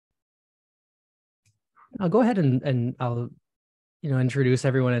I'll go ahead and I'll introduce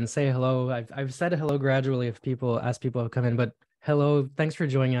everyone and say hello. I've said hello gradually as people have come in, but hello, thanks for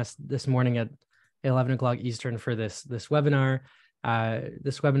joining us this morning at 11 o'clock Eastern for this webinar.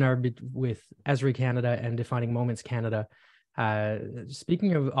 This webinar with Esri Canada and Defining Moments Canada.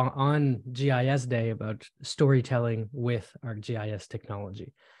 Speaking of on GIS Day about storytelling with ArcGIS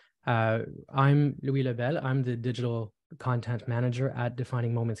technology. I'm Louis Lebel. I'm the digital content manager at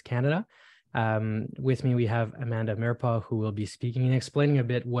Defining Moments Canada. With me, we have Amanda Mirpa, who will be speaking and explaining a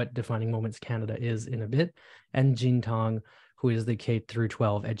bit what Defining Moments Canada is in a bit, and Jean Tong, who is the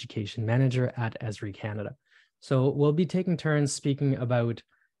K-12 education manager at Esri Canada. So we'll be taking turns speaking about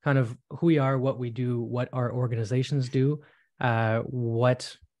kind of who we are, what we do, what our organizations do, how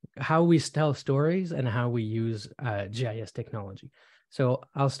we tell stories, and how we use GIS technology. So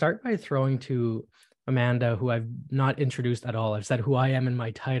I'll start by throwing to Amanda, who I've not introduced at all. I've said who I am in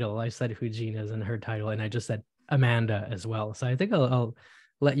my title. I said who Jean is in her title, and I just said Amanda as well. So I think I'll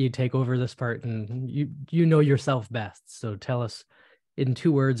let you take over this part, and you know yourself best. So tell us in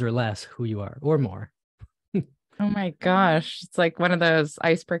 2 words or less who you are, or more. Oh my gosh, it's like one of those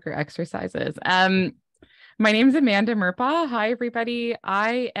icebreaker exercises. My name is Amanda Mirpa. Hi, everybody.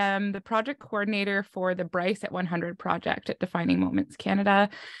 I am the project coordinator for the Bryce at 100 project at Defining Moments Canada.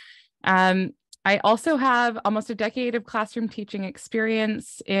 I also have almost a decade of classroom teaching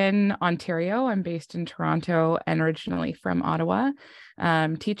experience in Ontario. I'm based in Toronto and originally from Ottawa,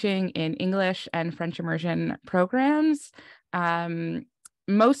 teaching in English and French immersion programs,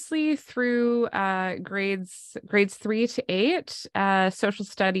 mostly through grades 3 to 8, social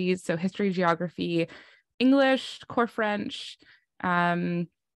studies, so history, geography, English, core French,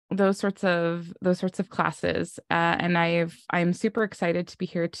 those sorts of classes, and I'm super excited to be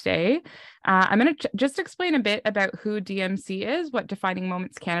here today. I'm going to just explain a bit about who DMC is, what Defining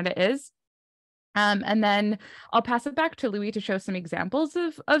Moments Canada is, and then I'll pass it back to Louis to show some examples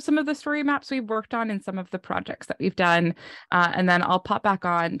of some of the story maps we've worked on and some of the projects that we've done, and then I'll pop back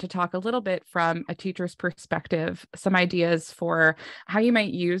on to talk a little bit from a teacher's perspective, some ideas for how you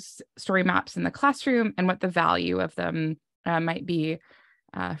might use story maps in the classroom and what the value of them might be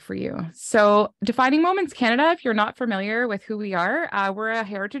for you. So Defining Moments Canada, if you're not familiar with who we are, we're a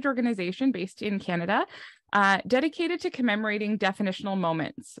heritage organization based in Canada, dedicated to commemorating definitional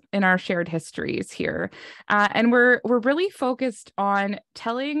moments in our shared histories here. And we're really focused on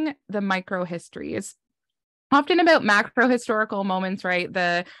telling the micro histories, often about macro historical moments, right?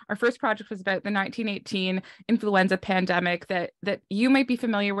 Our first project was about the 1918 influenza pandemic that you might be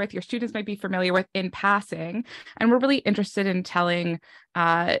familiar with, your students might be familiar with in passing. And we're really interested in telling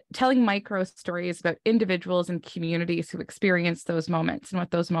micro stories about individuals and communities who experienced those moments and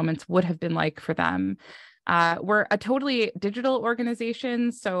what those moments would have been like for them. We're a totally digital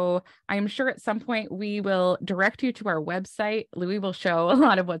organization, so I'm sure at some point we will direct you to our website. Louis will show a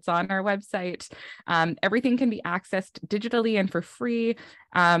lot of what's on our website. Everything can be accessed digitally and for free.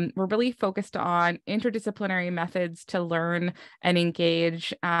 We're really focused on interdisciplinary methods to learn and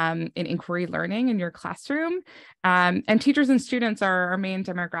engage in inquiry learning in your classroom. And teachers and students are our main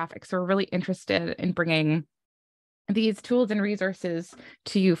demographics, so we're really interested in bringing these tools and resources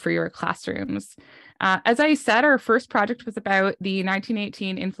to you for your classrooms. As I said, our first project was about the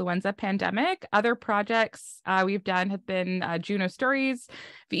 1918 influenza pandemic. Other projects we've done have been Juno Stories,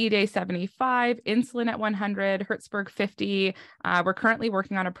 VE Day 75, Insulin at 100, Herzberg 50. We're currently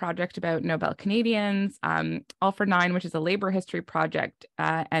working on a project about NobelCanadians, All for 9, which is a labor history project,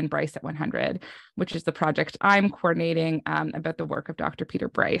 and Bryce at 100, which is the project I'm coordinating about the work of Dr. Peter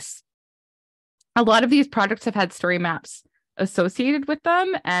Bryce. A lot of these projects have had story maps associated with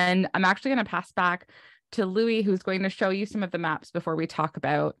them, and I'm actually going to pass back to Louis, who's going to show you some of the maps before we talk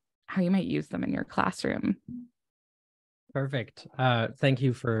about how you might use them in your classroom. Perfect. Thank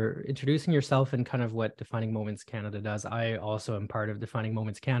you for introducing yourself and kind of what Defining Moments Canada does. I also am part of Defining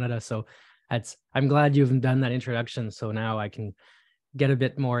Moments Canada, so I'm glad you've done that introduction, so now I can get a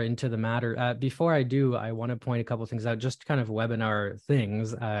bit more into the matter. Before I do, I want to point a couple of things out, just kind of webinar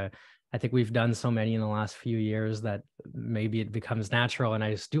things. I think we've done so many in the last few years that maybe it becomes natural. And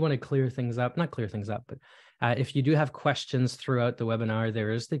I just do want to clear things up, not clear things up, but if you do have questions throughout the webinar,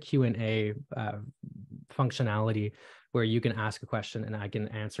 there is the Q&A functionality where you can ask a question and I can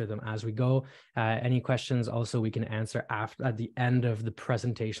answer them as we go. Any questions also we can answer at the end of the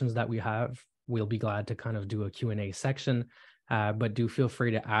presentations that we have. We'll be glad to kind of do a Q&A section, but do feel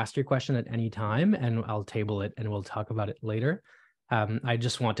free to ask your question at any time and I'll table it and we'll talk about it later. I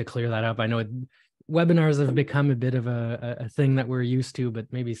just want to clear that up. I know webinars have become a bit of a thing that we're used to,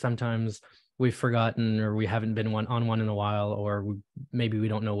 but maybe sometimes we've forgotten, or we haven't been on one in a while, or maybe we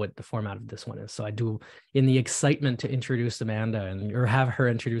don't know what the format of this one is. So I do, in the excitement to introduce Amanda or have her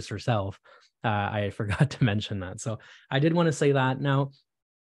introduce herself, I forgot to mention that. So I did want to say that. Now,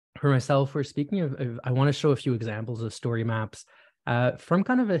 for myself, we're speaking of I want to show a few examples of story maps from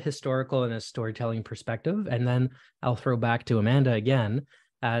kind of a historical and a storytelling perspective. And then I'll throw back to Amanda again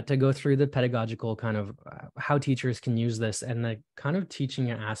to go through the pedagogical kind of how teachers can use this and the kind of teaching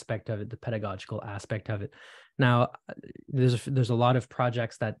aspect of it, the pedagogical aspect of it. Now, there's a lot of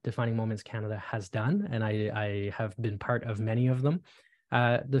projects that Defining Moments Canada has done, and I have been part of many of them.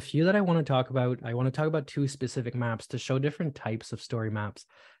 The few that I want to talk about two specific maps to show different types of story maps.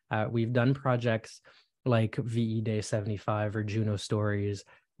 We've done projects like VE Day 75 or Juno Stories,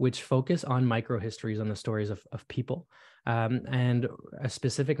 which focus on microhistories on the stories of people. And a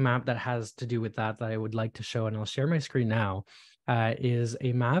specific map that has to do with that I would like to show, and I'll share my screen now, is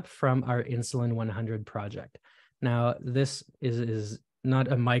a map from our Insulin 100 project. Now, this is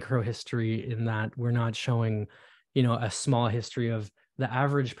not a microhistory in that we're not showing, a small history of the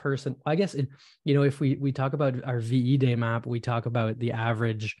average person. I guess, if we talk about our VE Day map, we talk about the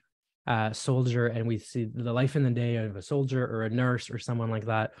average soldier, and we see the life in the day of a soldier or a nurse or someone like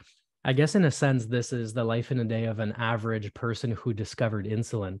that. I guess in a sense, this is the life in a day of an average person who discovered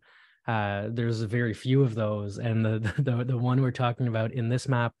insulin. There's very few of those, and the one we're talking about in this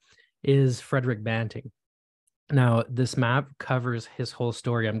map is Frederick Banting. Now, this map covers his whole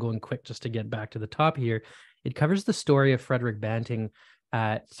story. I'm going quick just to get back to the top here. It covers the story of Frederick Banting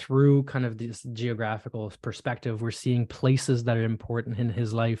through kind of this geographical perspective. We're seeing places that are important in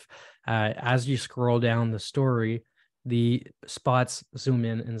his life. As you scroll down the story, the spots zoom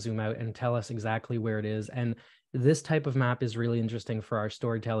in and zoom out and tell us exactly where it is. And this type of map is really interesting for our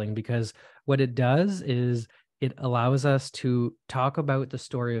storytelling, because what it does is it allows us to talk about the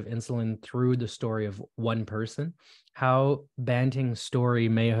story of insulin through the story of one person, how Banting's story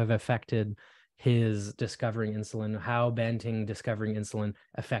may have affected his discovering insulin, how Banting discovering insulin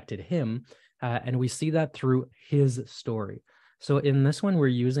affected him. And we see that through his story. So in this one, we're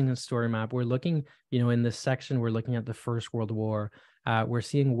using a story map. We're looking, in this section, we're looking at the First World War. We're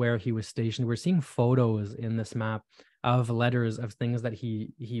seeing where he was stationed. We're seeing photos in this map of letters of things that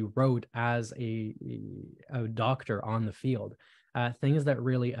he wrote as a doctor on the field, things that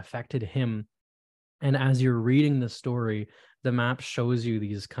really affected him. And as you're reading the story, the map shows you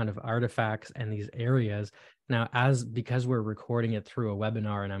these kind of artifacts and these areas. Now, because we're recording it through a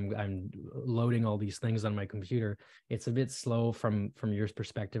webinar and I'm loading all these things on my computer, it's a bit slow from your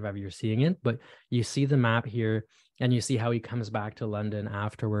perspective of you're seeing it, but you see the map here and you see how he comes back to London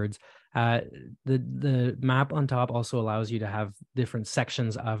afterwards. The map on top also allows you to have different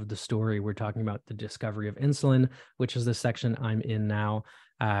sections of the story. We're talking about the discovery of insulin, which is the section I'm in now.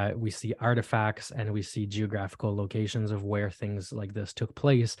 We see artifacts and we see geographical locations of where things like this took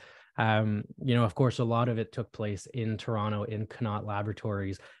place. Of course, a lot of it took place in Toronto, in Connaught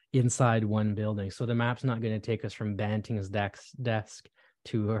Laboratories, inside one building. So the map's not going to take us from Banting's desk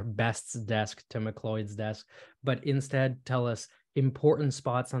to her Best's desk to McLeod's desk, but instead tell us important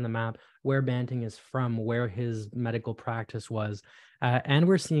spots on the map, where Banting is from, where his medical practice was. And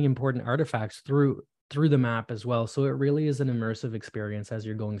we're seeing important artifacts through the map as well. So it really is an immersive experience as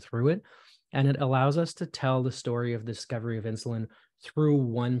you're going through it. And it allows us to tell the story of the discovery of insulin through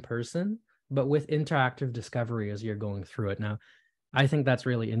one person, but with interactive discovery as you're going through it. Now, I think that's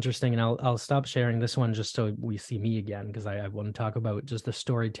really interesting. And I'll stop sharing this one just so we see me again, because I want to talk about just the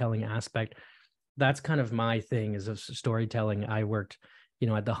storytelling aspect. That's kind of my thing, is of storytelling. I worked,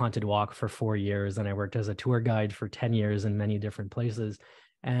 at the Haunted Walk for 4 years, and I worked as a tour guide for 10 years in many different places.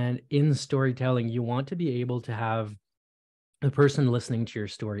 And in storytelling, you want to be able to have the person listening to your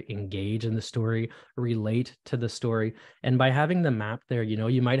story engage in the story, relate to the story. And by having the map there,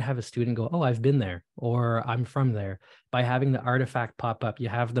 you might have a student go, oh, I've been there, or I'm from there. By having the artifact pop up, you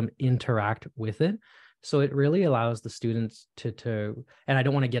have them interact with it. So it really allows the students to, and I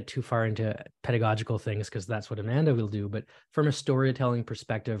don't want to get too far into pedagogical things because that's what Amanda will do, but from a storytelling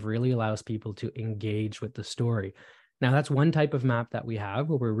perspective, really allows people to engage with the story. Now, that's one type of map that we have,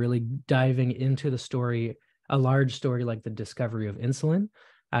 where we're really diving into the story, a large story like the discovery of insulin.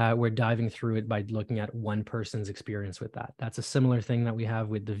 We're diving through it by looking at one person's experience with that. That's a similar thing that we have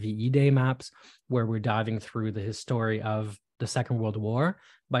with the VE Day maps, where we're diving through the history of the Second World War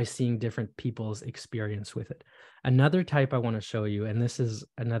by seeing different people's experience with it. Another type I want to show you, and this is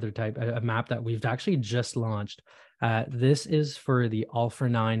another type, a map that we've actually just launched. This is for the All for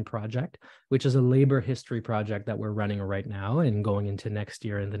 9 project, which is a labor history project that we're running right now and going into next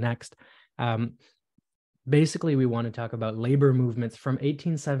year and the next. basically we want to talk about labor movements from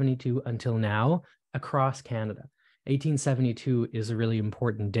 1872 until now across Canada. 1872 is a really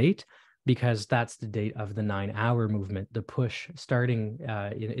important date because that's the date of the 9-hour movement, the push starting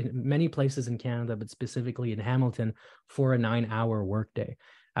in many places in Canada, but specifically in Hamilton for a 9-hour workday.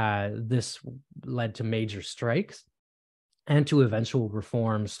 This led to major strikes and to eventual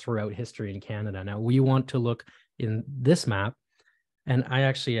reforms throughout history in Canada. Now, we want to look in this map, and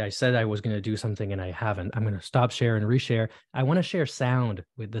I said I was going to do something and I haven't. I'm going to stop share and reshare. I want to share sound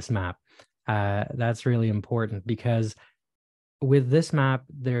with this map. That's really important because with this map,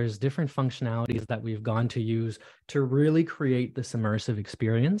 there's different functionalities that we've gone to use to really create this immersive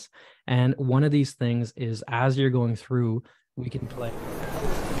experience. And one of these things is, as you're going through, we can play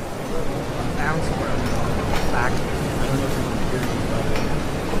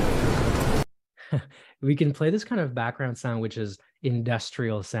we can play this kind of background sound, which is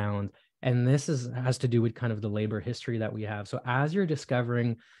industrial sound. And this has to do with kind of the labor history that we have. So as you're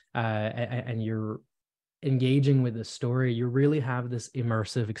discovering and you're engaging with the story, you really have this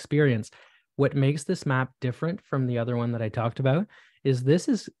immersive experience. What makes this map different from the other one that I talked about is this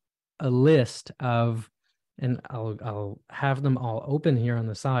is a list of, and I'll have them all open here on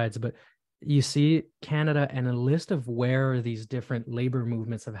the sides, but you see Canada and a list of where these different labor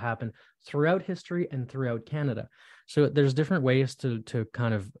movements have happened throughout history and throughout Canada. So there's different ways to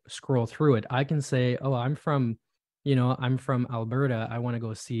kind of scroll through it. I can say, oh, I'm from Alberta. I want to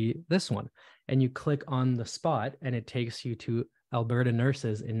go see this one. And you click on the spot and it takes you to Alberta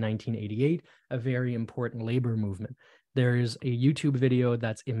nurses in 1988, a very important labor movement. There's a YouTube video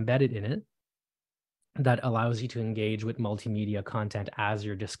that's embedded in it that allows you to engage with multimedia content as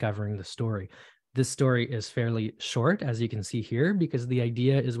you're discovering the story. This story is fairly short, as you can see here, because the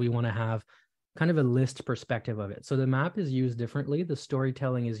idea is we want to have kind of a list perspective of it. So the map is used differently. The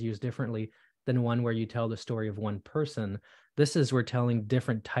storytelling is used differently than one where you tell the story of one person. This is, we're telling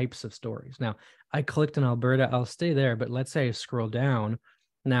different types of stories. Now, I clicked on Alberta, I'll stay there, but let's say I scroll down.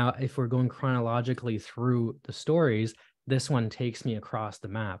 Now, if we're going chronologically through the stories, this one takes me across the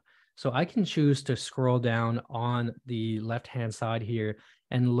map. So I can choose to scroll down on the left-hand side here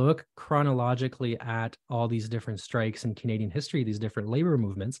and look chronologically at all these different strikes in Canadian history, these different labor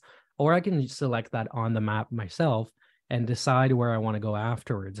movements, or I can select that on the map myself and decide where I want to go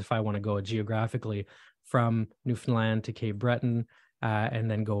afterwards. If I want to go geographically from Newfoundland to Cape Breton, and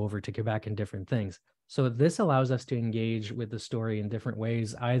then go over to Quebec and different things. So this allows us to engage with the story in different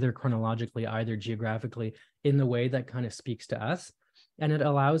ways, either chronologically, either geographically, in the way that kind of speaks to us. And it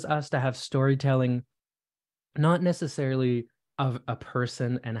allows us to have storytelling, not necessarily of a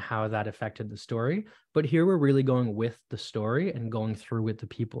person and how that affected the story, but here we're really going with the story and going through with the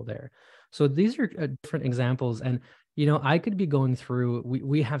people there. So these are different examples. And you know, I could be going through,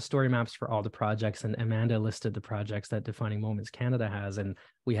 we have story maps for all the projects, and Amanda listed the projects that Defining Moments Canada has, and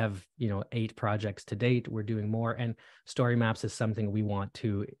we have, 8 projects to date. We're doing more, and story maps is something we want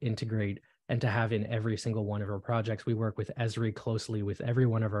to integrate and to have in every single one of our projects. We work with Esri closely with every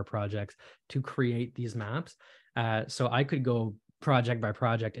one of our projects to create these maps. So I could go project by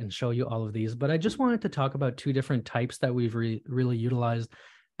project and show you all of these, but I just wanted to talk about 2 different types that we've really utilized.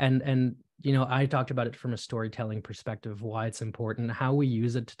 And I talked about it from a storytelling perspective, why it's important, how we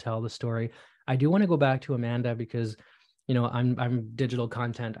use it to tell the story. I do want to go back to Amanda because, I'm digital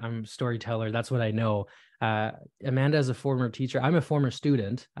content, I'm a storyteller. That's what I know. Amanda is a former teacher. I'm a former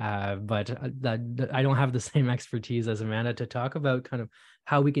student, but I don't have the same expertise as Amanda to talk about kind of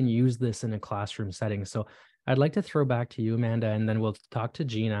how we can use this in a classroom setting. So I'd like to throw back to you, Amanda, and then we'll talk to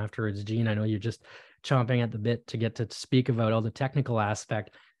Jean afterwards. Jean, I know you're just chomping at the bit to get to speak about all the technical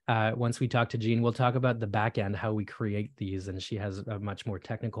aspect. Once we talk to Jean, we'll talk about the back end, how we create these, and she has a much more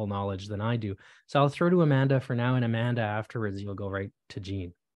technical knowledge than I do. So I'll throw to Amanda for now, and Amanda, afterwards, you'll go right to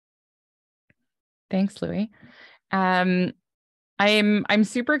Jean. Thanks, Louis. I'm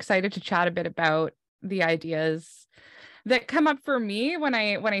super excited to chat a bit about the ideas that come up for me when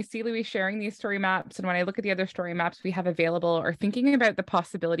I see Louis sharing these story maps, and when I look at the other story maps we have available, or thinking about the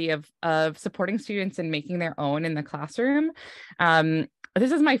possibility of supporting students in making their own in the classroom.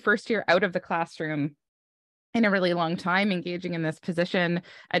 This is my first year out of the classroom in a really long time, engaging in this position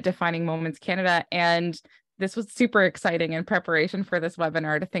at Defining Moments Canada. And this was super exciting in preparation for this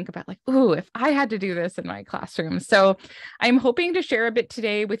webinar to think about, like, ooh, if I had to do this in my classroom. So I'm hoping to share a bit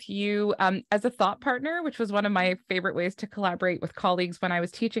today with you as a thought partner, which was one of my favorite ways to collaborate with colleagues when I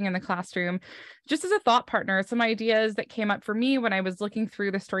was teaching in the classroom. Just as a thought partner, some ideas that came up for me when I was looking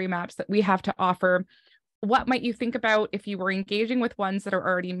through the story maps that we have to offer what might you think about if you were engaging with ones that are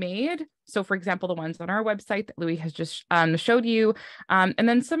already made? So for example, the ones on our website that Louis has just showed you, and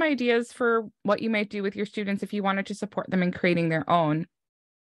then some ideas for what you might do with your students if you wanted to support them in creating their own.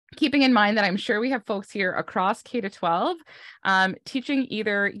 Keeping in mind that I'm sure we have folks here across K to 12 teaching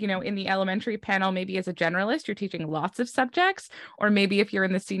either, in the elementary panel, maybe as a generalist, you're teaching lots of subjects, or maybe if you're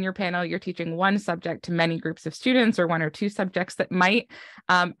in the senior panel, you're teaching one subject to many groups of students, or one or two subjects that might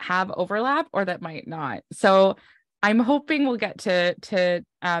have overlap or that might not. So I'm hoping we'll get to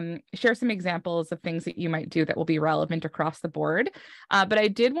share some examples of things that you might do that will be relevant across the board. But I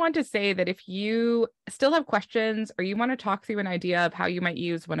did want to say that if you still have questions or you want to talk through an idea of how you might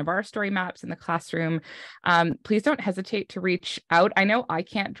use one of our story maps in the classroom, please don't hesitate to reach out. I know I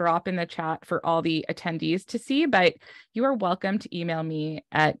can't drop in the chat for all the attendees to see, but you are welcome to email me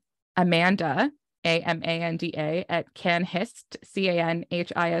at Amanda, AMANDA, at canhist, CANHIST.ca.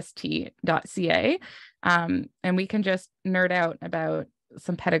 And we can just nerd out about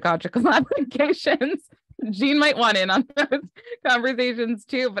some pedagogical applications. Jean might want in on those conversations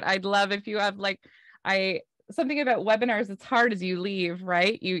too, but I'd love if you have something about webinars. It's hard as you leave,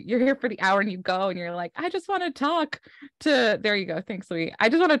 right? You're here for the hour and you go and you're like, I just want to talk to, there you go. Thanks, Louis. I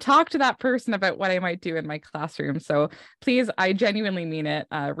just want to talk to that person about what I might do in my classroom. So please, I genuinely mean it.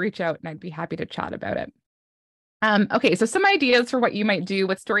 Reach out and I'd be happy to chat about it. Okay, so some ideas for what you might do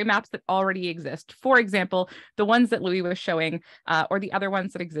with story maps that already exist. For example, the ones that Louis was showing, or the other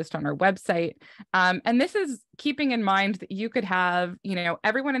ones that exist on our website. And this is keeping in mind that you could have,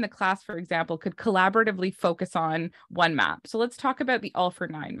 everyone in the class, for example, could collaboratively focus on one map. So let's talk about the All for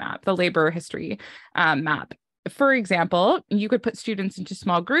 9 map, the labor history map. For example, you could put students into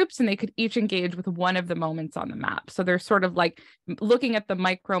small groups and they could each engage with one of the moments on the map. So they're sort of like looking at the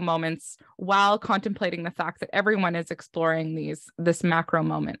micro moments while contemplating the fact that everyone is exploring this macro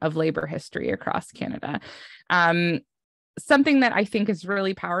moment of labor history across Canada. Something that I think is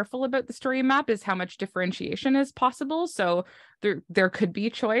really powerful about the story map is how much differentiation is possible. So there could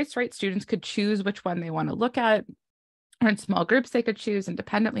be choice, right? Students could choose which one they want to look at. Or in small groups, they could choose,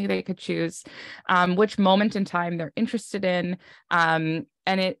 independently, they could choose which moment in time they're interested in. And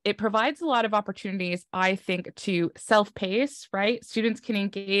it provides a lot of opportunities, I think, to self-pace, right? Students can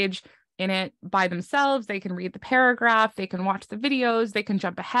engage in it by themselves. They can read the paragraph, they can watch the videos, they can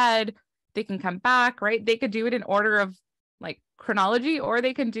jump ahead, they can come back, right? They could do it in order of chronology, or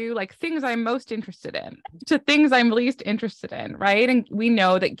they can do things I'm most interested in to things I'm least interested in, right? And we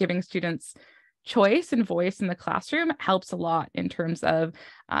know that giving students choice and voice in the classroom helps a lot in terms of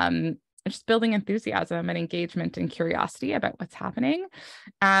just building enthusiasm and engagement and curiosity about what's happening.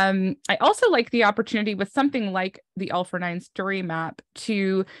 I also like the opportunity with something like the All for 9 story map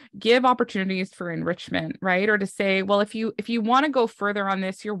to give opportunities for enrichment, right? Or to say, well, if you want to go further on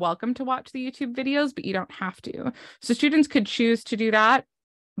this, you're welcome to watch the YouTube videos, but you don't have to. So students could choose to do that,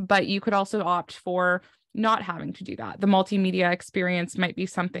 but you could also opt for not having to do that. The multimedia experience might be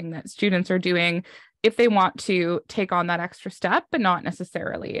something that students are doing if they want to take on that extra step, but not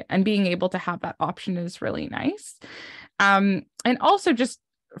necessarily. And being able to have that option is really nice. And also just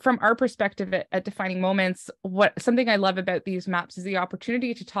from our perspective at Defining Moments, something I love about these maps is the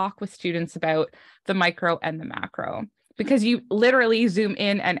opportunity to talk with students about the micro and the macro. Because you literally zoom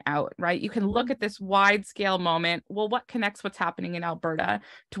in and out, right? You can look at this wide scale moment. Well, what connects what's happening in Alberta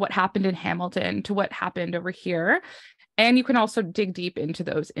to what happened in Hamilton, to what happened over here? And you can also dig deep into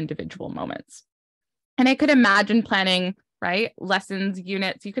those individual moments. And I could imagine planning, right? Lessons,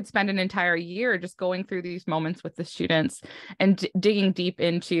 units. You could spend an entire year just going through these moments with the students and digging deep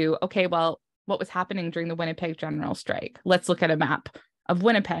into, okay, well, what was happening during the Winnipeg General Strike? Let's look at a map of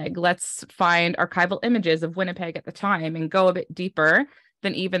Winnipeg. Let's find archival images of Winnipeg at the time and go a bit deeper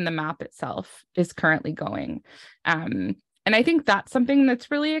than even the map itself is currently going. And I think that's something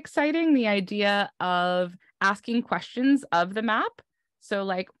that's really exciting, the idea of asking questions of the map.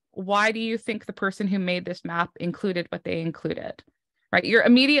 So why do you think the person who made this map included what they included, right? You're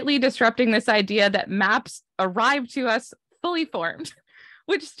immediately disrupting this idea that maps arrive to us fully formed,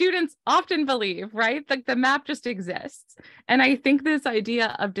 which students often believe, right? The map just exists. And I think this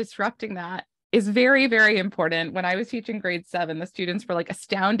idea of disrupting that is very, very important. When I was teaching grade 7, the students were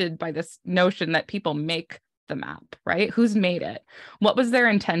astounded by this notion that people make the map, right? Who's made it? What was their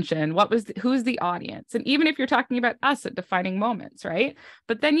intention? Who's the audience? And even if you're talking about us at Defining Moments, right?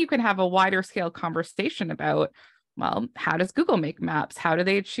 But then you can have a wider scale conversation about, well, how does Google make maps? How do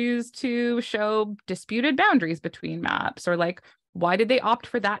they choose to show disputed boundaries between maps? Or why did they opt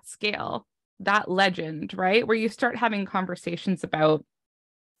for that scale, that legend, right? Where you start having conversations about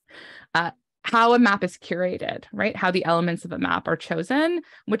how a map is curated, right? How the elements of a map are chosen,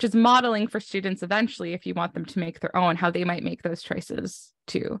 which is modeling for students eventually, if you want them to make their own, how they might make those choices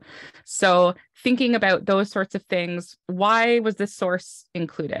too. So thinking about those sorts of things, why was this source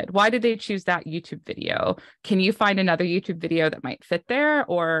included? Why did they choose that YouTube video? Can you find another YouTube video that might fit there?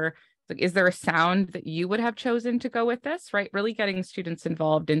 Or is there a sound that you would have chosen to go with this, right? Really getting students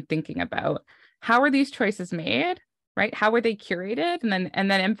involved in thinking about how are these choices made? Right? How were they curated? And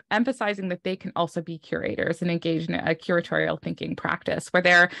then emphasizing that they can also be curators and engage in a curatorial thinking practice where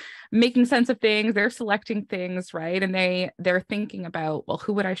they're making sense of things, they're selecting things, right? And they're thinking about, well,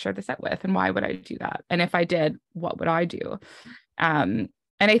 who would I share this out with? And why would I do that? And if I did, what would I do? And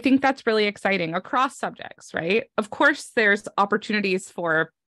I think that's really exciting across subjects, right? Of course, there's opportunities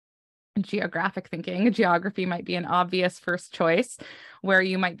for geographic thinking. Geography might be an obvious first choice where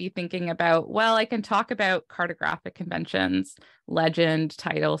you might be thinking about, well, I can talk about cartographic conventions, legend,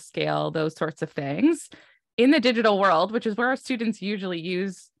 title, scale, those sorts of things. In the digital world, which is where our students usually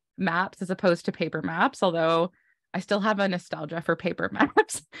use maps as opposed to paper maps, although I still have a nostalgia for paper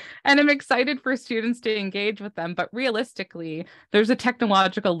maps and I'm excited for students to engage with them. But realistically, there's a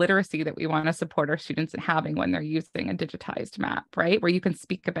technological literacy that we want to support our students in having when they're using a digitized map, right? Where you can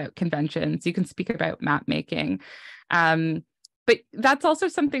speak about conventions, you can speak about map making. But that's also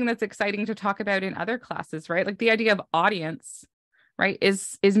something that's exciting to talk about in other classes, right? Like the idea of audience, right,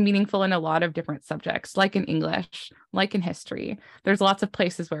 is meaningful in a lot of different subjects, like in English, like in history. There's lots of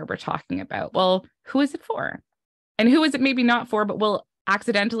places where we're talking about, well, who is it for? And who is it maybe not for, but will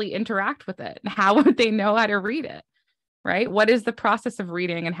accidentally interact with it? And how would they know how to read it, right? What is the process of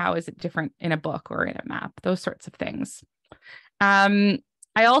reading and how is it different in a book or in a map? Those sorts of things. I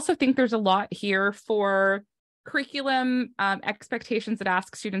also think there's a lot here for curriculum expectations that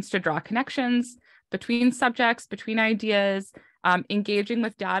ask students to draw connections between subjects, between ideas, engaging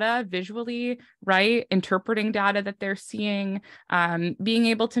with data visually, right? Interpreting data that they're seeing, being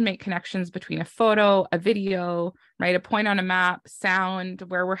able to make connections between a photo, a video, right? A point on a map, sound,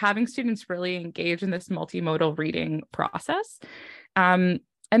 where we're having students really engage in this multimodal reading process. And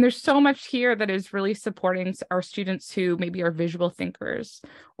there's so much here that is really supporting our students who maybe are visual thinkers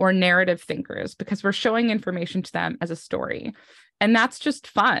or narrative thinkers, because we're showing information to them as a story. And that's just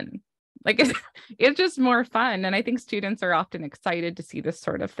fun. Like it's just more fun. And I think students are often excited to see this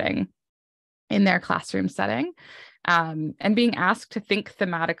sort of thing in their classroom setting, and being asked to think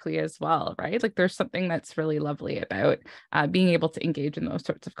thematically as well, right? Like there's something that's really lovely about being able to engage in those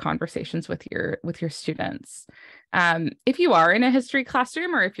sorts of conversations with your students. If you are in a history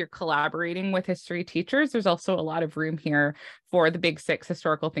classroom or if you're collaborating with history teachers, there's also a lot of room here for the big 6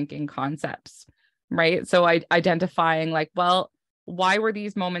 historical thinking concepts, right? So identifying like, well, why were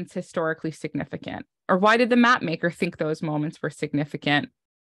these moments historically significant? Or why did the map maker think those moments were significant?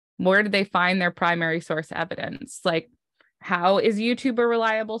 Where did they find their primary source evidence? Like, how is YouTube a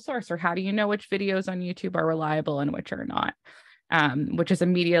reliable source? Or how do you know which videos on YouTube are reliable and which are not? Which is a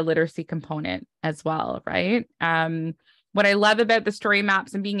media literacy component as well, right? What I love about the story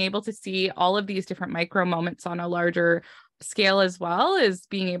maps and being able to see all of these different micro moments on a larger scale as well is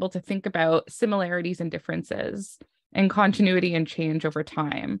being able to think about similarities and differences and continuity and change over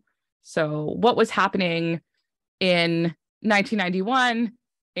time. So what was happening in 1991,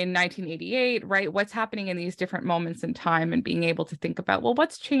 in 1988, right? What's happening in these different moments in time, and being able to think about, well,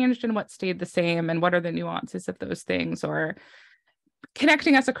 what's changed and what stayed the same and what are the nuances of those things, or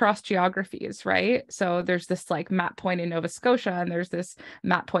connecting us across geographies, right? So there's this like map point in Nova Scotia and there's this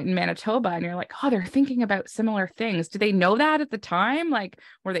map point in Manitoba, and you're like, oh, they're thinking about similar things. Do they know that at the time? Like,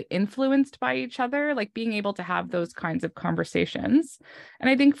 were they influenced by each other? Like being able to have those kinds of conversations. And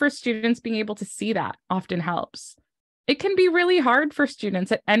I think for students, being able to see that often helps. It can be really hard for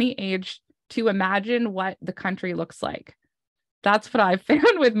students at any age to imagine what the country looks like. That's what I've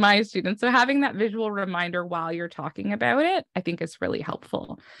found with my students. So having that visual reminder while you're talking about it, I think is really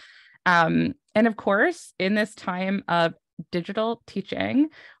helpful. And of course, in this time of digital teaching,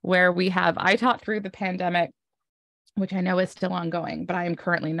 where I taught through the pandemic, which I know is still ongoing, but I am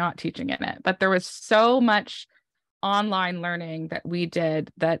currently not teaching in it. But there was so much online learning that we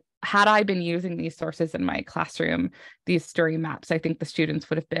did that had I been using these sources in my classroom, these story maps, I think the students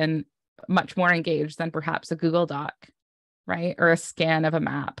would have been much more engaged than perhaps a Google Doc, right? Or a scan of a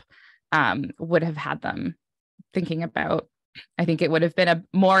map would have had them thinking about. I think it would have been a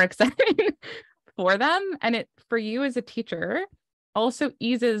more exciting for them. And it, for you as a teacher, also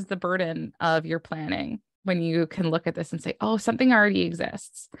eases the burden of your planning when you can look at this and say, oh, something already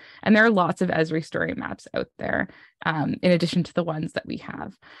exists. And there are lots of Esri story maps out there, in addition to the ones that we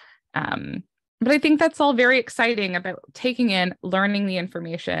have. But I think that's all very exciting about taking in, learning the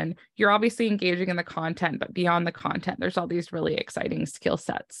information. You're obviously engaging in the content, but beyond the content, there's all these really exciting skill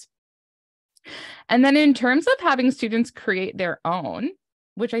sets. And then in terms of having students create their own,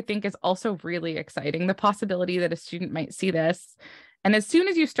 which I think is also really exciting, the possibility that a student might see this. And as soon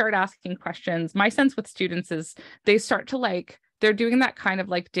as you start asking questions, my sense with students is they start to they're doing that kind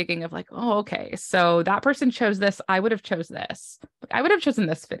of digging of oh, okay, so that person chose this. I would have chose this. I would have chosen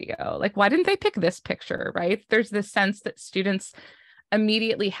this video. Why didn't they pick this picture, right? There's this sense that students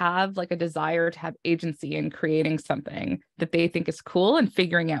immediately have a desire to have agency in creating something that they think is cool and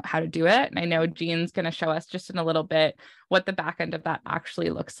figuring out how to do it. And I know Jean's going to show us just in a little bit what the back end of that actually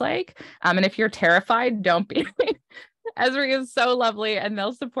looks like. And if you're terrified, don't be. Esri is so lovely, and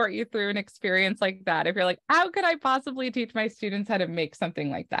they'll support you through an experience like that. If you're like, how could I possibly teach my students how to make something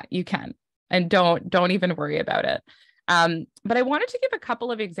like that? You can, and don't even worry about it. But I wanted to give a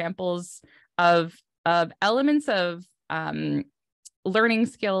couple of examples of elements of learning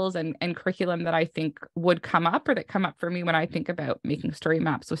skills and curriculum that I think would come up, or that come up for me when I think about making story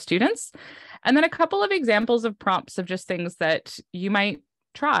maps with students. And then a couple of examples of prompts of just things that you might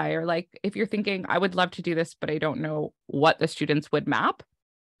try, or if you're thinking, I would love to do this, but I don't know what the students would map.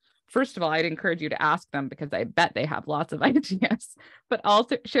 First of all, I'd encourage you to ask them, because I bet they have lots of ideas, but I'll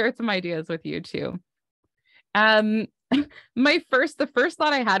share some ideas with you too. The first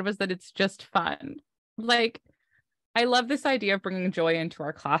thought I had was that it's just fun. I love this idea of bringing joy into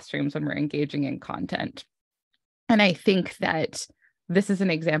our classrooms when we're engaging in content. And I think that this is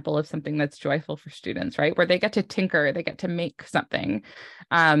an example of something that's joyful for students, right? Where they get to tinker, they get to make something.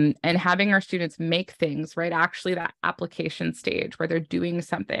 And having our students make things, right? Actually, that application stage where they're doing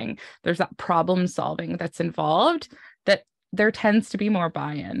something, there's that problem solving that's involved, that there tends to be more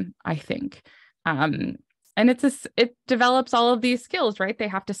buy-in, I think. And it develops all of these skills, right? They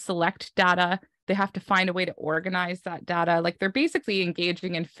have to select data. They have to find a way to organize that data. They're basically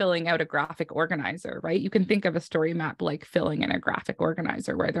engaging in filling out a graphic organizer, right? You can think of a story map like filling in a graphic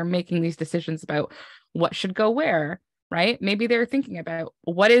organizer, where they're making these decisions about what should go where, right? Maybe they're thinking about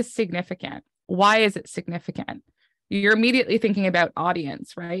what is significant. Why is it significant? You're immediately thinking about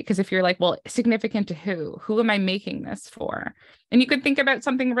audience, right? Because if you're well, significant to who? Who am I making this for? And you could think about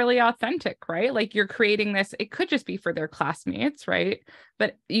something really authentic, right? You're creating this, it could just be for their classmates, right?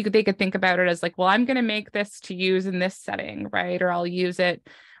 But they could think about it as well, I'm going to make this to use in this setting, right? Or I'll use it.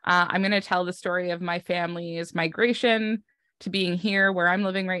 I'm going to tell the story of my family's migration to being here where I'm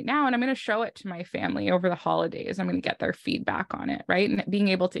living right now. And I'm going to show it to my family over the holidays. I'm going to get their feedback on it, right? And being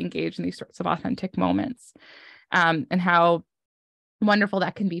able to engage in these sorts of authentic moments. And how wonderful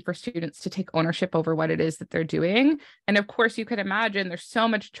that can be for students to take ownership over what it is that they're doing. And of course, you could imagine there's so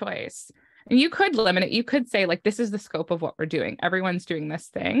much choice, and you could limit it. You could say, this is the scope of what we're doing. Everyone's doing this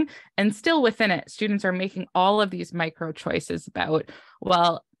thing. And still within it, students are making all of these micro choices about,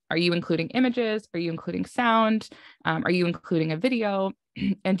 well, are you including images? Are you including sound? Are you including a video?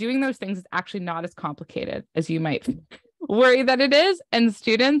 And doing those things is actually not as complicated as you might worry that it is. And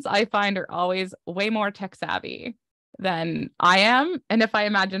students, I find, are always way more tech savvy than I am. And if I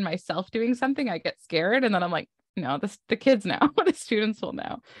imagine myself doing something, I get scared. And then I'm no, the kids know, the students will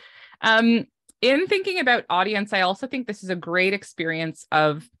know. In thinking about audience, I also think this is a great experience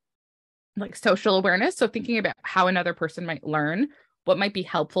of social awareness. So thinking about how another person might learn, what might be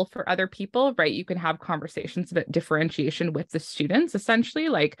helpful for other people, right? You can have conversations about differentiation with the students, essentially,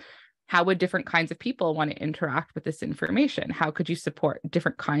 how would different kinds of people want to interact with this information? How could you support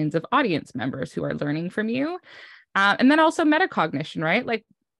different kinds of audience members who are learning from you? And then also metacognition, right?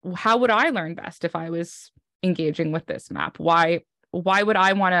 How would I learn best if I was engaging with this map? Why would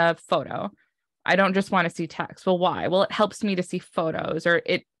I want a photo? I don't just want to see text. Well, why? Well, it helps me to see photos, or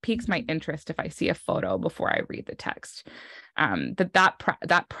it piques my interest if I see a photo before I read the text.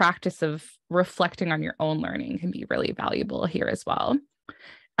 That practice of reflecting on your own learning can be really valuable here as well.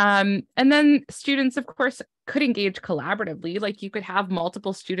 And then students, of course, could engage collaboratively. You could have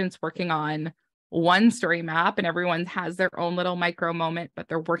multiple students working on one story map, and everyone has their own little micro moment, but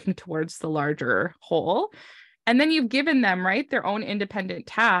they're working towards the larger whole. And then you've given them, right, their own independent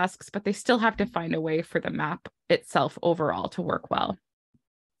tasks, but they still have to find a way for the map itself overall to work well.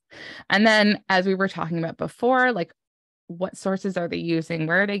 And then, as we were talking about before, what sources are they using?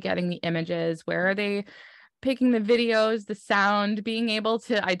 Where are they getting the images? Where are they picking the videos, the sound, being able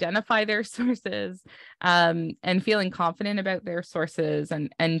to identify their sources, and feeling confident about their sources,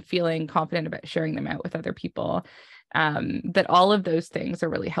 and feeling confident about sharing them out with other people. That all of those things are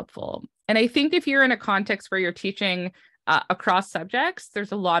really helpful. And I think if you're in a context where you're teaching across subjects,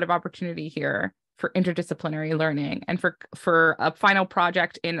 there's a lot of opportunity here for interdisciplinary learning and for a final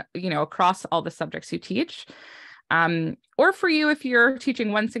project in, across all the subjects you teach. Or for you, if you're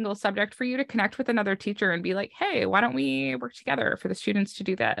teaching one single subject, for you to connect with another teacher and be like, hey, why don't we work together for the students to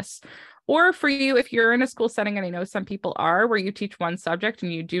do this? Or for you, if you're in a school setting, and I know some people are, where you teach one subject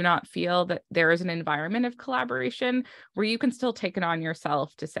and you do not feel that there is an environment of collaboration, where you can still take it on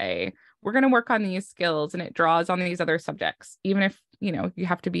yourself to say, we're going to work on these skills and it draws on these other subjects, even if, you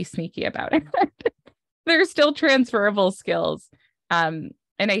have to be sneaky about it. They're still transferable skills. And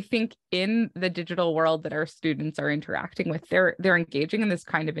I think in the digital world that our students are interacting with, they're engaging in this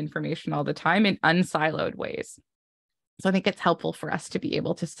kind of information all the time in unsiloed ways. So I think it's helpful for us to be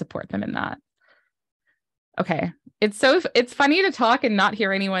able to support them in that. Okay. It's funny to talk and not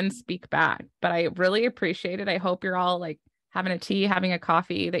hear anyone speak back, but I really appreciate it. I hope you're all like having a tea, having a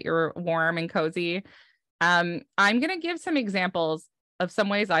coffee, that you're warm and cozy. I'm going to give some examples of some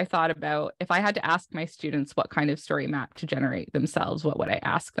ways I thought about if I had to ask my students what kind of story map to generate themselves, what would I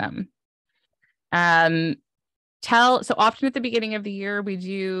ask them? So often at the beginning of the year, we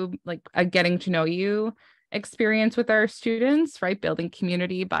do like a getting to know you experience with our students, right? Building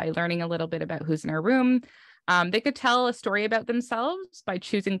community by learning a little bit about who's in our room. They could tell a story about themselves by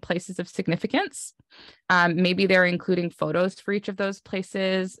choosing places of significance. Maybe they're including photos for each of those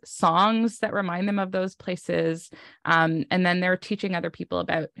places, songs that remind them of those places, and then they're teaching other people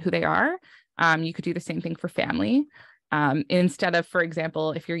about who they are. You could do the same thing for family. Instead of, for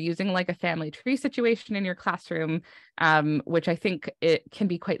example, if you're using like a family tree situation in your classroom, which I think it can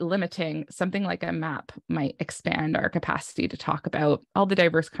be quite limiting, something like a map might expand our capacity to talk about all the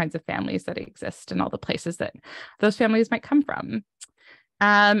diverse kinds of families that exist and all the places that those families might come from.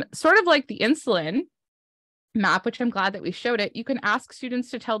 Sort of like the insulin map, which I'm glad that we showed it, you can ask students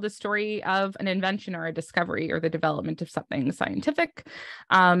to tell the story of an invention or a discovery or the development of something scientific,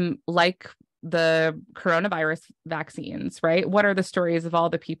 like the coronavirus vaccines, right? What are the stories of all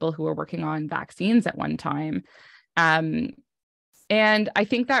the people who were working on vaccines at one time? And I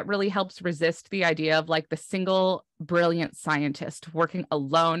think that really helps resist the idea of like the single brilliant scientist working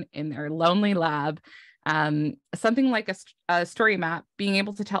alone in their lonely lab. Something like a story map, being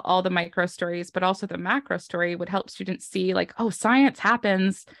able to tell all the micro stories, but also the macro story, would help students see like, oh, science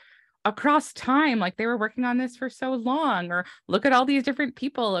happens across time, like they were working on this for so long, or look at all these different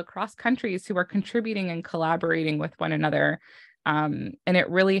people across countries who are contributing and collaborating with one another. And it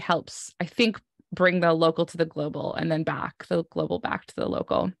really helps, I think, bring the local to the global and then the global back to the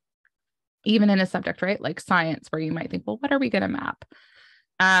local, even in a subject, right? Like science, where you might think, well, what are we going to map?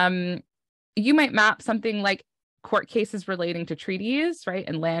 You might map something like court cases relating to treaties, right,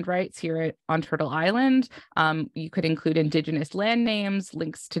 and land rights here on Turtle Island. You could include Indigenous land names,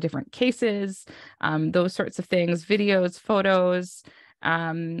 links to different cases, those sorts of things, videos, photos.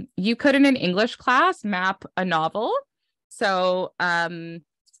 You could, in an English class, map a novel. So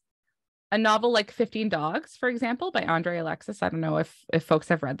a novel like 15 Dogs, for example, by Andre Alexis. I don't know if folks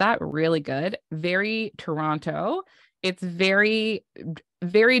have read that. Really good. Very Toronto. It's very,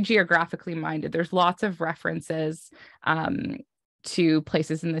 very geographically minded. There's lots of references to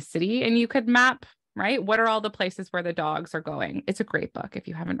places in the city, and you could map, right? What are all the places where the dogs are going? It's a great book if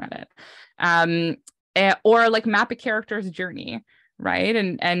you haven't read it. Or like map a character's journey, right?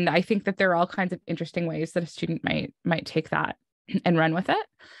 And I think that there are all kinds of interesting ways that a student might take that and run with it.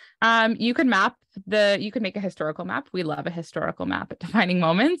 You could make a historical map. We love a historical map at defining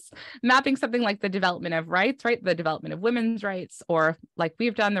moments, mapping something like the development of rights, right? The development of women's rights, or like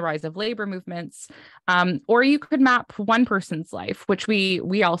we've done, the rise of labor movements. Or you could map one person's life, which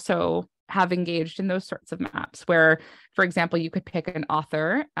we also have engaged in those sorts of maps where, for example, you could pick an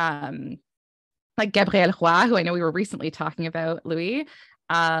author, like Gabrielle Roy, who I know we were recently talking about, Louis,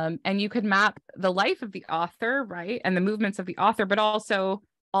 and you could map the life of the author, right? And the movements of the author, but also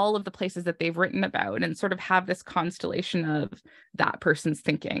all of the places that they've written about, and sort of have this constellation of that person's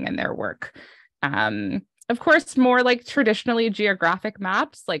thinking and their work. Of course, more like traditionally geographic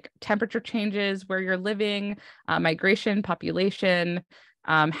maps, like temperature changes, where you're living, migration, population,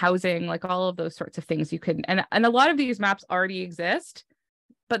 housing, like all of those sorts of things you could, and a lot of these maps already exist,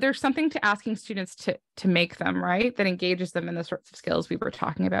 but there's something to asking students to make them, right? That engages them in the sorts of skills we were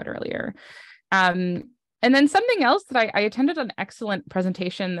talking about earlier. And then something else that I attended an excellent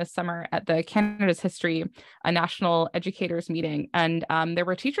presentation this summer at the Canada's History, a national educators meeting. And there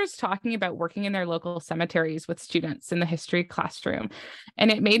were teachers talking about working in their local cemeteries with students in the history classroom.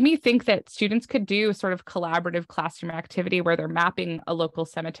 And it made me think that students could do sort of collaborative classroom activity where they're mapping a local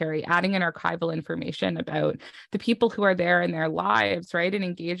cemetery, adding in archival information about the people who are there in their lives, right? And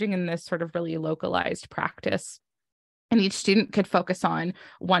engaging in this sort of really localized practice. and each student could focus on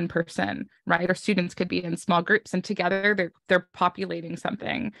one person, right? Or students could be in small groups, and together they're populating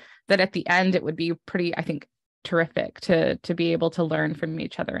something that at the end it would be pretty, I think, terrific to be able to learn from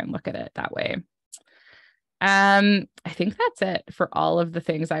each other and look at it that way. I think that's it for all of the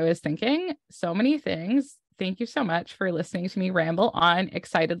things I was thinking. So many things. Thank you so much for listening to me ramble on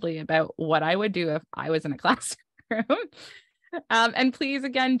excitedly about what I would do if I was in a classroom. And please,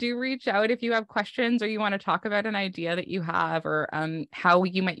 again, do reach out if you have questions or you want to talk about an idea that you have, or how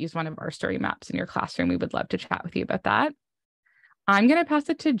you might use one of our story maps in your classroom. We would love to chat with you about that. I'm going to pass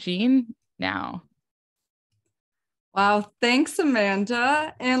it to Jean now. Wow, thanks,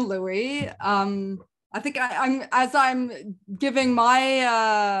 Amanda and Louis. I think as I'm giving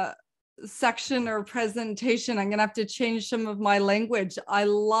my section or presentation, I'm gonna have to change some of my language. I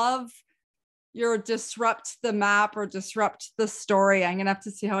love your disrupt the map or disrupt the story. I'm gonna have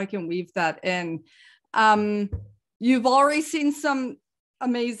to see how I can weave that in. You've already seen some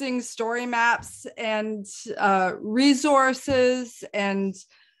amazing story maps and resources and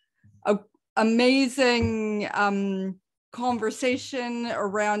amazing conversation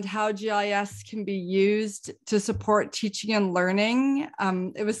around how GIS can be used to support teaching and learning.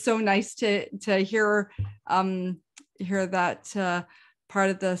 It was so nice to hear that part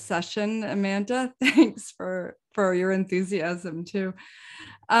of the session, Amanda. Thanks for your enthusiasm too.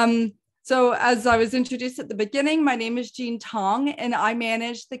 So as I was introduced at the beginning, my name is Jean Tong, and I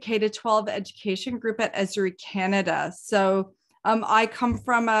manage the K-12 education group at Esri Canada. So I come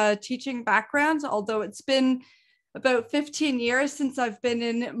from a teaching background, although it's been about 15 years since I've been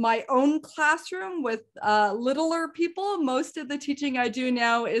in my own classroom with littler people. Most of the teaching I do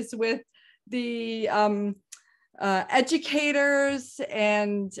now is with the educators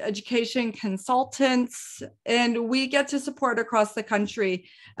and education consultants, and we get to support across the country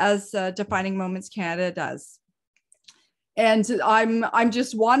as Defining Moments Canada does. And I'm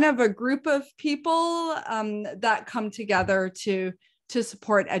just one of a group of people that come together to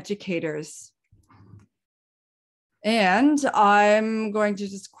support educators. And I'm going to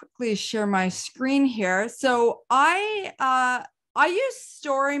just quickly share my screen here. So I use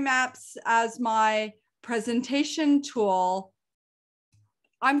story maps as my presentation tool.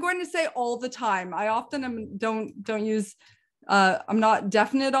 I'm going to say all the time. I often don't use. I'm not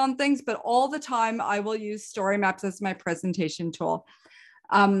definite on things, but all the time I will use story maps as my presentation tool.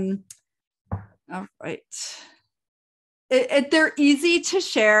 All right. They're easy to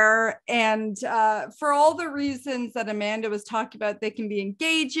share, and for all the reasons that Amanda was talking about, they can be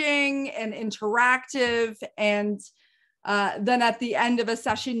engaging and interactive, and then at the end of a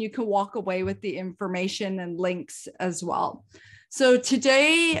session, you can walk away with the information and links as well. So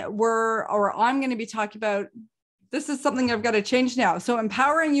today I'm going to be talking about, this is something I've got to change now. So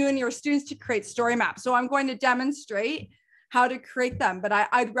empowering you and your students to create story maps. So I'm going to demonstrate how to create them, but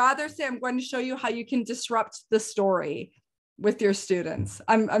I'd rather say I'm going to show you how you can disrupt the story with your students.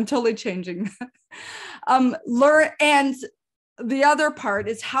 I'm totally changing. Learn, and the other part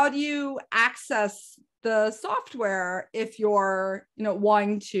is, how do you access the software if you're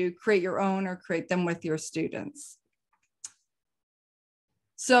wanting to create your own or create them with your students?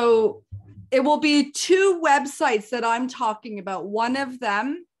 So it will be two websites that I'm talking about. One of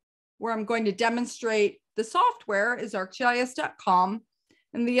them, where I'm going to demonstrate the software, is ArcGIS.com.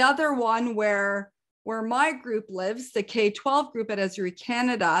 And the other one, where my group lives, the K-12 group at Esri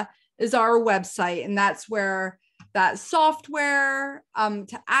Canada, is our website. And that's where that software,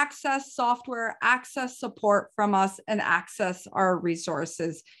 to access software, access support from us, and access our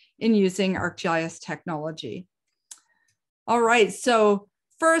resources in using ArcGIS technology. All right, so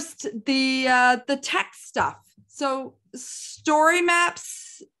first, the tech stuff. So story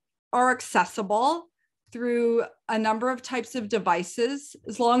maps are accessible through a number of types of devices,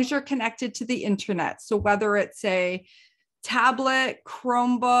 as long as you're connected to the internet. So whether it's a tablet,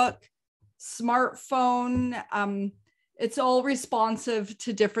 Chromebook, smartphone, it's all responsive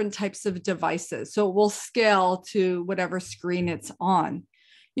to different types of devices. So it will scale to whatever screen it's on.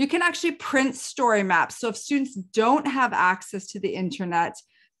 You can actually print story maps. So if students don't have access to the internet,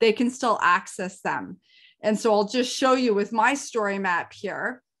 they can still access them. And so I'll just show you with my story map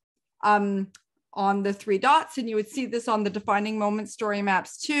here on the three dots, and you would see this on the Defining Moments Story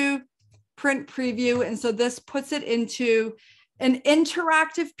Maps 2, print preview. And so this puts it into an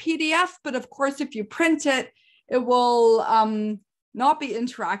interactive PDF, but of course, if you print it, it will not be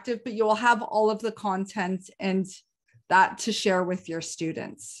interactive, but you will have all of the content and that to share with your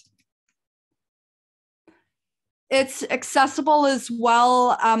students. It's accessible as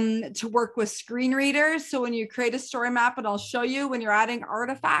well to work with screen readers. So when you create a story map, and I'll show you when you're adding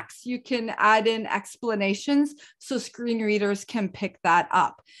artifacts, you can add in explanations so screen readers can pick that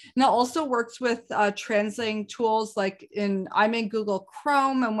up. And it also works with translating tools like I'm in Google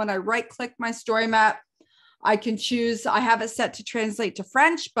Chrome, and when I right click my story map, I can choose, I have it set to translate to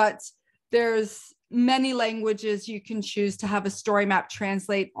French, but there's many languages you can choose to have a story map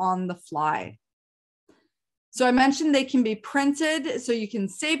translate on the fly. So I mentioned they can be printed, so you can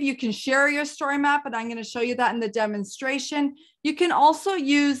save, you can share your story map, and I'm going to show you that in the demonstration. You can also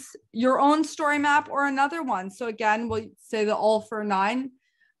use your own story map or another one. So again, we'll say the All for 9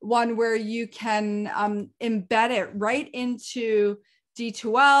 one where you can embed it right into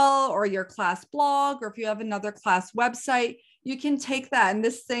D2L or your class blog, or if you have another class website, you can take that. And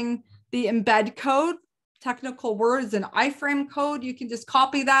this thing, the embed code, technical word, is an iframe code. You can just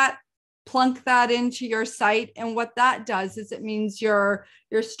copy that, plunk that into your site. And what that does is it means your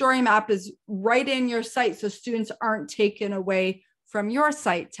story map is right in your site, so students aren't taken away from your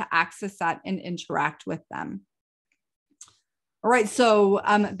site to access that and interact with them. All right, so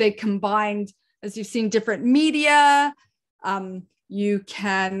they combined, as you've seen, different media. You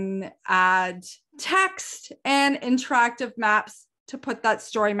can add text and interactive maps to put that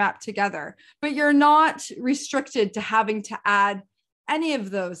story map together, but you're not restricted to having to add any of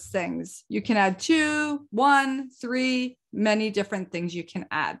those things. You can add 2, 1, 3, many different things you can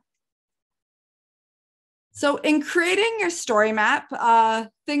add. So in creating your story map,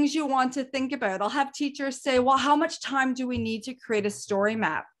 things you want to think about, I'll have teachers say, well, how much time do we need to create a story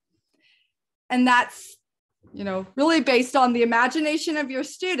map? And that's, really based on the imagination of your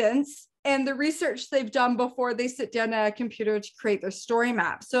students and the research they've done before they sit down at a computer to create their story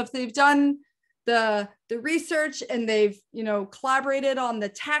map. So if they've done the research and they've collaborated on the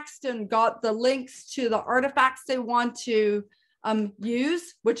text and got the links to the artifacts they want to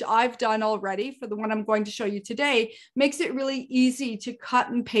use, which I've done already for the one I'm going to show you today, makes it really easy to cut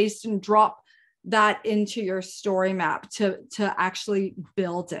and paste and drop that into your story map to actually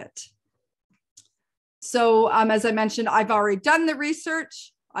build it. So as I mentioned, I've already done the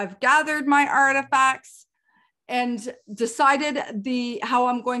research, I've gathered my artifacts and decided how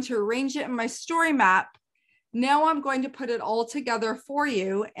I'm going to arrange it in my story map. Now I'm going to put it all together for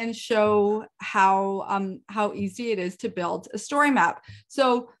you and show how easy it is to build a story map.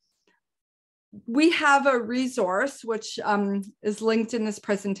 So we have a resource which is linked in this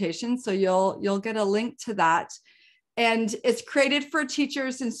presentation. So you'll get a link to that. And it's created for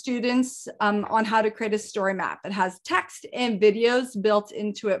teachers and students on how to create a story map. It has text and videos built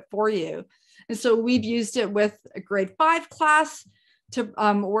into it for you. And so we've used it with a grade 5 class to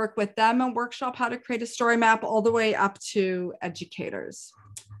work with them and workshop how to create a story map all the way up to educators.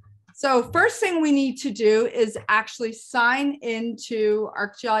 So first thing we need to do is actually sign into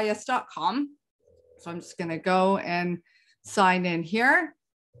ArcGIS.com. So I'm just going to go and sign in here.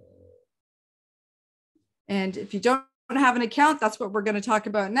 And if you don't have an account, that's what we're going to talk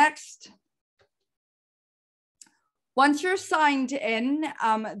about next. Once you're signed in,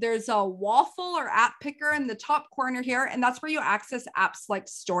 there's a waffle or app picker in the top corner here, and that's where you access apps like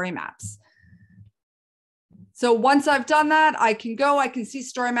story maps. So once I've done that, I can see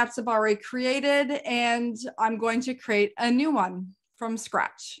story maps I've already created, and I'm going to create a new one from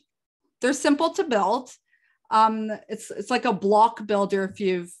scratch. They're simple to build. It's like a block builder if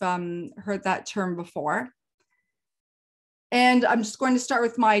you've heard that term before. And I'm just going to start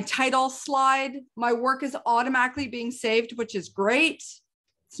with my title slide. My work is automatically being saved, which is great.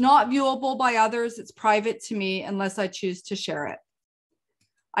 It's not viewable by others. It's private to me unless I choose to share it.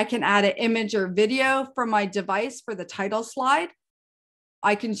 I can add an image or video from my device for the title slide.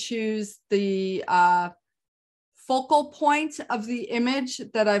 I can choose the focal point of the image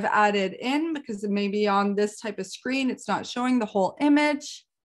that I've added in, because maybe on this type of screen, it's not showing the whole image.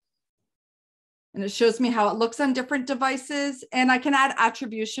 And it shows me how it looks on different devices. And I can add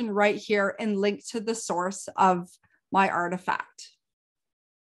attribution right here and link to the source of my artifact.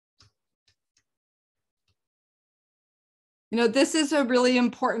 This is a really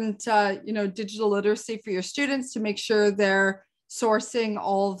important, digital literacy for your students to make sure they're sourcing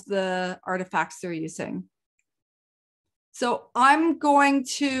all of the artifacts they're using. So I'm going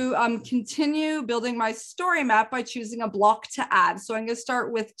to continue building my story map by choosing a block to add. So I'm going to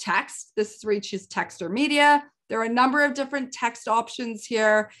start with text. This is where you choose text or media. There are a number of different text options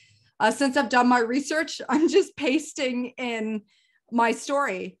here. Since I've done my research, I'm just pasting in my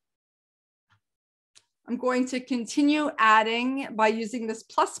story. I'm going to continue adding by using this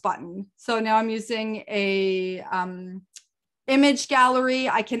plus button. So now I'm using a Image gallery,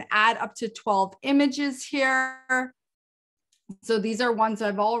 I can add up to 12 images here. So these are ones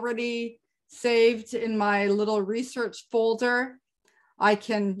I've already saved in my little research folder. I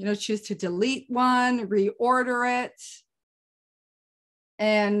can, choose to delete one, reorder it.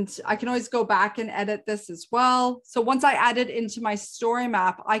 And I can always go back and edit this as well. So once I add it into my story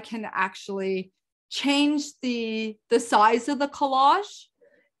map, I can actually change the size of the collage.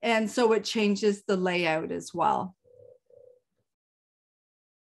 And so it changes the layout as well.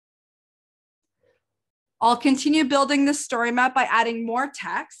 I'll continue building the story map by adding more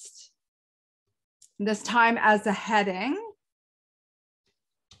text, this time as a heading.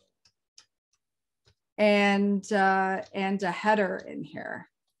 And a header in here.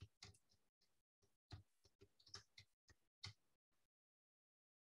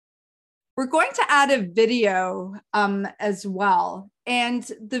 We're going to add a video as well. And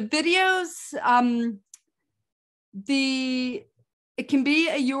the videos, it can be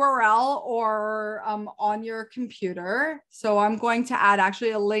a URL or on your computer. So I'm going to add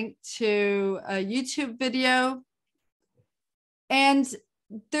actually a link to a YouTube video. And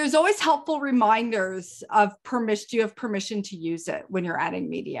there's always helpful reminders of permission. Do you have permission to use it when you're adding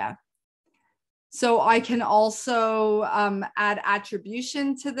media? So I can also add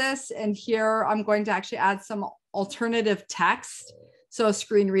attribution to this. And here I'm going to actually add some alternative text. So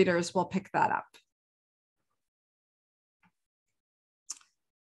screen readers will pick that up.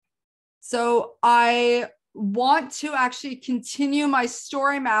 So I want to actually continue my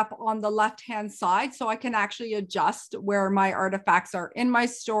story map on the left-hand side so I can actually adjust where my artifacts are in my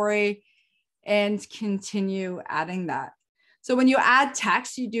story and continue adding that. So when you add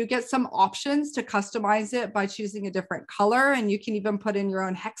text, you do get some options to customize it by choosing a different color, and you can even put in your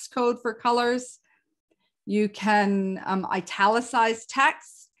own hex code for colors. You can italicize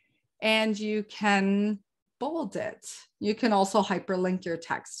text and you can bold it. You can also hyperlink your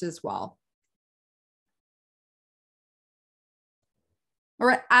text as well. All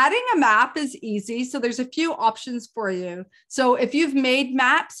right, adding a map is easy. So there's a few options for you. So if you've made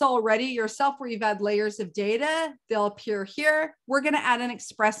maps already yourself where you've had layers of data, they'll appear here. We're going to add an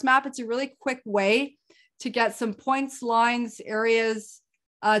express map. It's a really quick way to get some points, lines, areas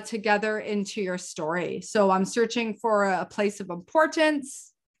together into your story. So I'm searching for a place of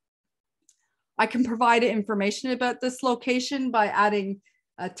importance. I can provide information about this location by adding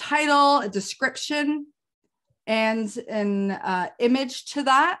a title, a description, and an image to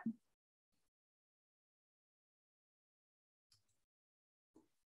that.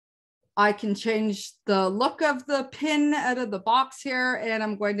 I can change the look of the pin out of the box here, and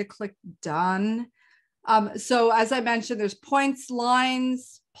I'm going to click done. So as I mentioned, there's points,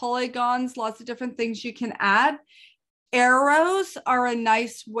 lines, polygons, lots of different things you can add. Arrows are a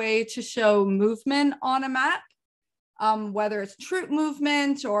nice way to show movement on a map. Whether it's troop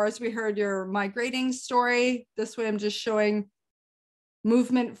movement or, as we heard, your migrating story. This way I'm just showing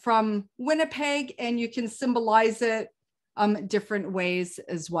movement from Winnipeg, and you can symbolize it different ways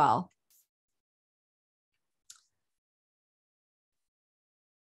as well.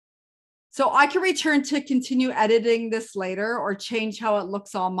 So I can return to continue editing this later or change how it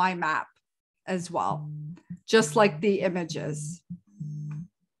looks on my map as well, just like the images.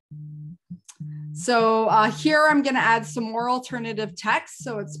 So here I'm going to add some more alternative text.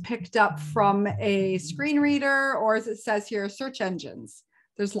 So it's picked up from a screen reader, or as it says here, search engines.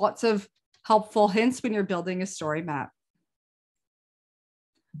 There's lots of helpful hints when you're building a story map.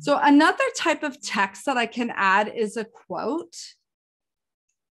 So another type of text that I can add is a quote.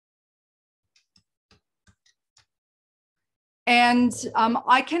 And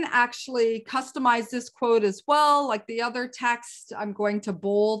I can actually customize this quote as well. Like the other text, I'm going to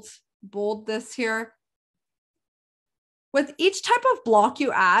bold this here. With each type of block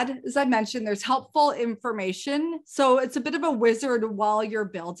you add, as I mentioned, there's helpful information. So it's a bit of a wizard while you're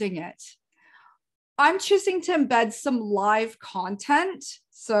building it. I'm choosing to embed some live content.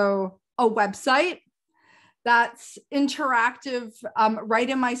 So a website that's interactive right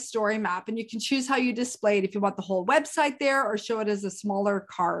in my story map. And you can choose how you display it, if you want the whole website there or show it as a smaller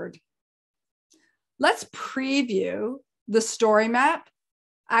card. Let's preview the story map.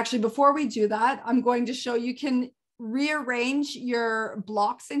 Actually, before we do that, I'm going to show you can rearrange your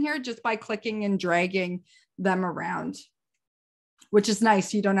blocks in here just by clicking and dragging them around, which is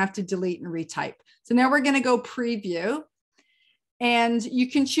nice. You don't have to delete and retype. So now we're going to go preview, and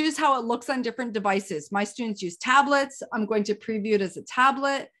you can choose how it looks on different devices. My students use tablets. I'm going to preview it as a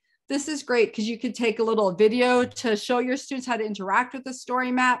tablet. This is great because you could take a little video to show your students how to interact with the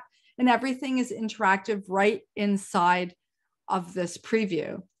story map, and everything is interactive right inside of this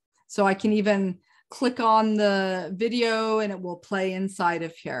preview. So I can even click on the video and it will play inside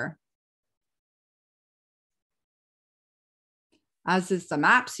of here. As is the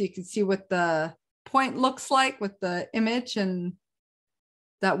map, so you can see what the point looks like with the image and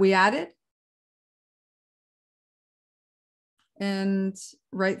that we added. And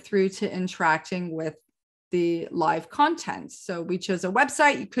right through to interacting with the live content. So we chose a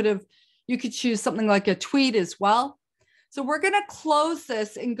website. You could choose something like a tweet as well. So we're going to close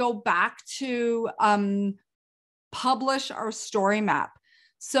this and go back to publish our story map.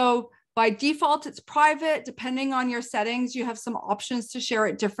 So by default, it's private. Depending on your settings, you have some options to share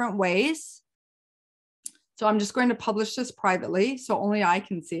it different ways. So I'm just going to publish this privately, so only I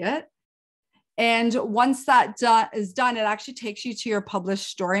can see it. And once that is done, it actually takes you to your published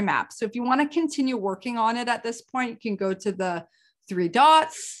story map. So if you want to continue working on it at this point, you can go to the 3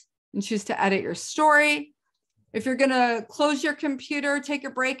 dots and choose to edit your story. If you're going to close your computer, take a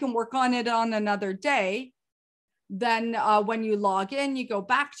break and work on it on another day, then when you log in, you go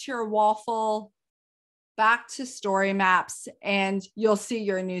back to your waffle, back to story maps, and you'll see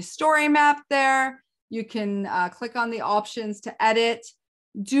your new story map there. You can click on the options to edit.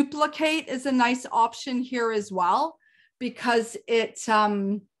 Duplicate is a nice option here as well, because it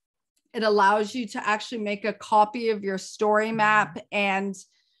allows you to actually make a copy of your story map and,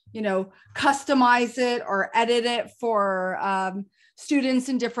 you know, customize it or edit it for students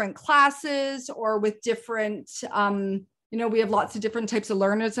in different classes or with different, you know, we have lots of different types of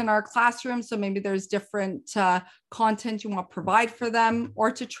learners in our classroom. So maybe there's different content you want to provide for them or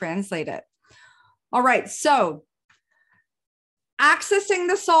to translate it. All right, so accessing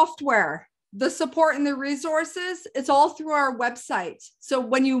the software, the support and the resources, it's all through our website. So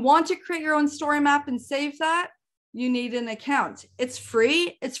when you want to create your own story map and save that, you need an account. It's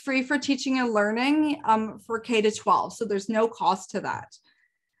free. It's free for teaching and learning for K-12. So there's no cost to that.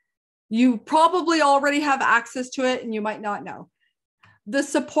 You probably already have access to it and you might not know. The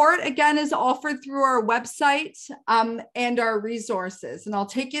support, again, is offered through our website and our resources. And I'll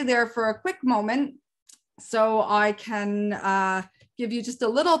take you there for a quick moment so I can give you just a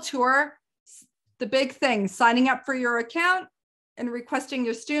little tour. The big thing, signing up for your account and requesting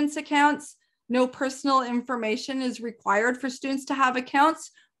your students' accounts. No personal information is required for students to have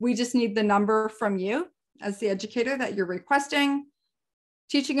accounts. We just need the number from you as the educator that you're requesting.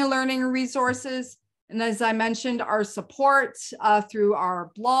 Teaching and learning resources. And as I mentioned, our support through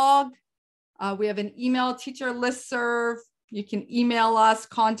our blog. We have an email teacher listserv. You can email us,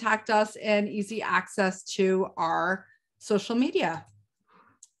 contact us, and easy access to our social media.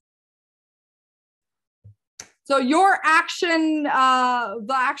 So your action,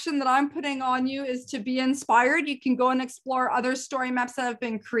 the action that I'm putting on you is to be inspired. You can go and explore other story maps that have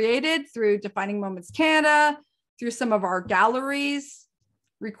been created through Defining Moments Canada, through some of our galleries.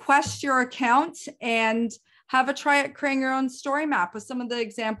 Request your account and have a try at creating your own story map with some of the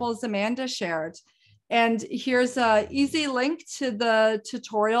examples Amanda shared. And here's an easy link to the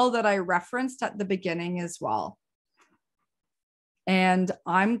tutorial that I referenced at the beginning as well. And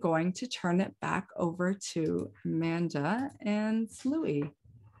I'm going to turn it back over to Amanda and Louis.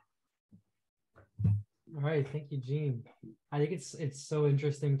 All right, thank you, Jean. I think it's so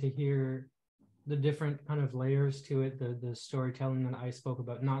interesting to hear the different kind of layers to it, the storytelling that I spoke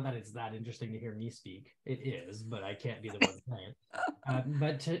about. Not that it's that interesting to hear me speak. It is, but I can't be the one saying it.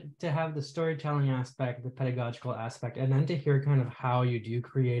 But to have the storytelling aspect, the pedagogical aspect, and then to hear kind of how you do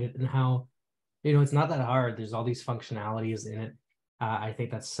create it and how, you know, it's not that hard. There's all these functionalities in it. I think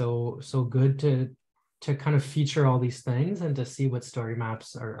that's so good to kind of feature all these things and to see what story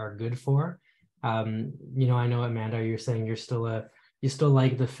maps are good for. You know, I know, Amanda, you're saying you still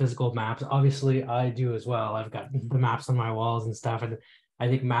like the physical maps. Obviously, I do as well. I've got the maps on my walls and stuff. And I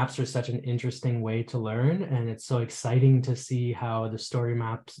think maps are such an interesting way to learn. And it's so exciting to see how the story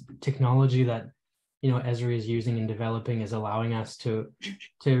maps technology that, you know, Esri is using and developing is allowing us to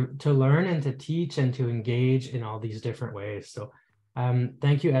learn and to teach and to engage in all these different ways. So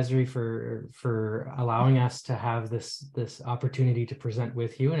thank you, Esri, for allowing us to have this opportunity to present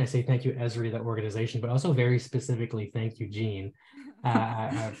with you. And I say thank you, Esri, the organization, but also very specifically, thank you, Jean,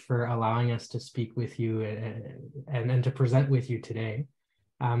 for allowing us to speak with you and to present with you today.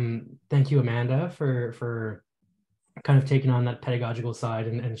 Thank you, Amanda, for kind of taking on that pedagogical side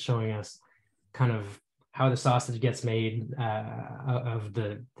and showing us kind of how the sausage gets made of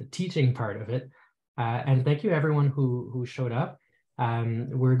the teaching part of it. And thank you, everyone who showed up.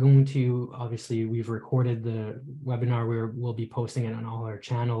 We're going to, obviously, we've recorded the webinar. We'll be posting it on all our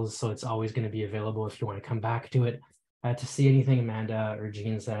channels, so it's always going to be available if you want to come back to it to see anything Amanda or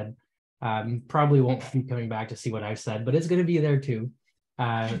Jean said. Probably won't be coming back to see what I've said, but it's going to be there too.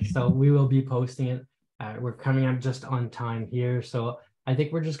 So we will be posting it. We're coming up just on time here. So I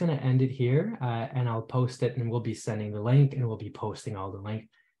think we're just going to end it here, and I'll post it, and we'll be sending the link, and we'll be posting all the link.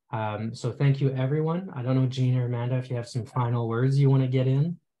 So thank you, everyone. I don't know, Jean or Amanda, if you have some final words you want to get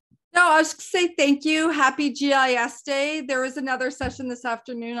in. No, I was going to say thank you. Happy GIS Day. There is another session this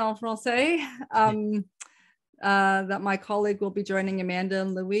afternoon, I'll say, that my colleague will be joining Amanda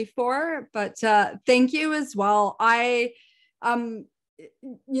and Louis for. But thank you as well.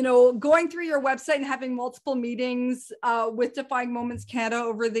 You know, going through your website and having multiple meetings with Defining Moments Canada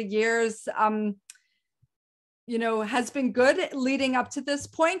over the years, you know, has been good leading up to this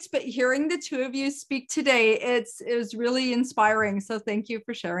point, but hearing the two of you speak today, it was really inspiring. So thank you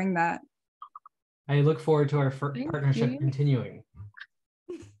for sharing that. I look forward to our partnership continuing.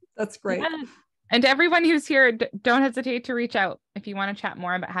 That's great. Yeah. And to everyone who's here, don't hesitate to reach out if you want to chat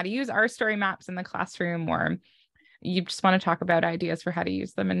more about how to use our story maps in the classroom, or you just want to talk about ideas for how to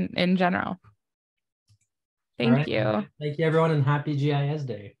use them in general. Thank you. Thank you, everyone, and happy GIS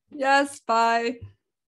Day. Yes, bye.